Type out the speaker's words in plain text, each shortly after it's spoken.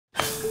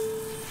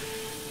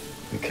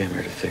We came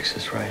here to fix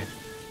this, right?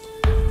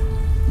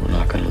 We're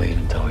not gonna leave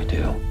until we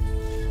do.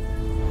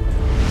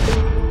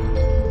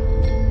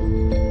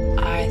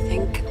 I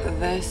think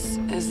this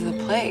is the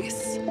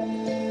place.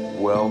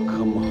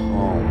 Welcome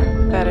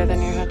home. Better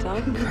than your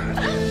hotel?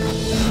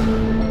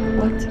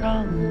 What's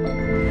wrong?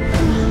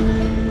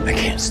 I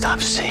can't stop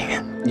seeing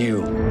it.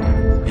 You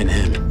and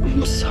him.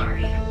 I'm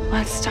sorry.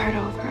 Let's start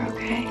over,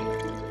 okay?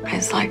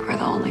 It's like we're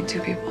the only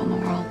two people in the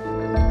world.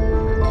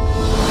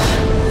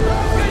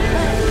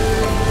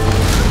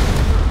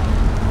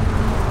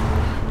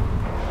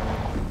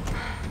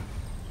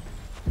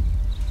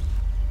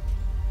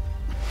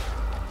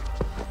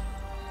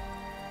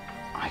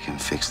 I can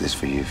fix this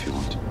for you if you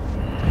want.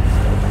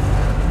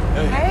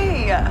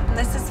 Hey,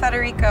 this is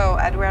Federico,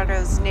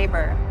 Eduardo's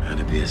neighbor. Had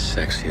to be a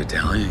sexy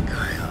Italian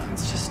guy, huh?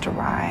 It's just a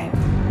ride.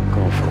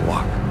 Going for a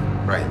walk.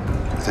 Right.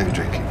 Let's have a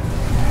drink.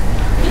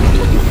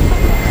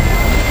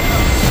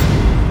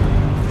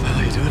 How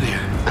are you doing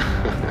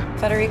here?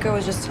 Federico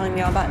was just telling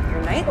me all about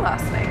your night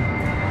last night.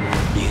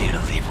 You need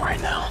to leave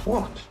right now.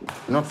 What?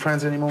 You're not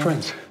friends anymore?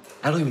 Friends,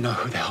 I don't even know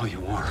who the hell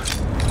you are.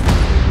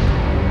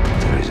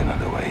 There is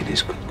another way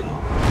this could go,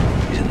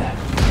 isn't there?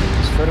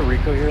 Was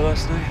Federico here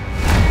last night?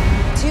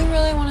 Do you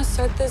really want to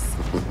start this?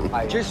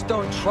 I just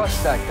don't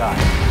trust that guy.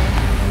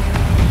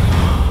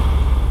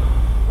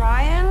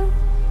 Ryan?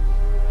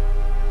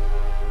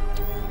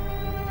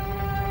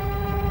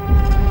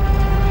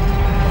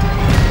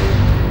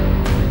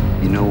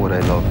 You know what I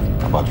love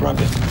about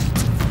rabbit?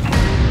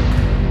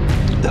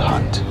 The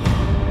hunt.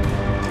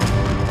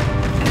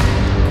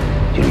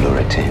 You lure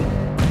it in,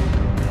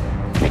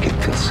 make it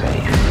feel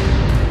safe,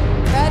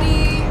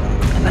 Ready?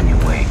 and then you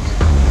wait.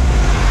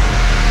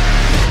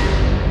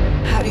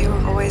 How do you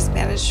always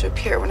manage to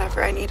appear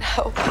whenever I need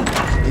help?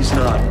 He's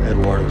not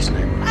Eduardo's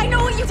neighbor. I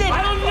know what you did!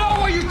 I don't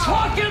know what you're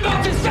talking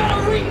about, this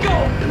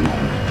Federico! The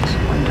moment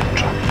when the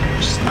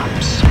trap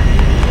snaps.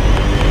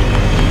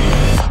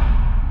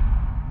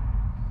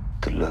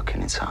 The look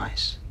in its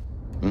eyes.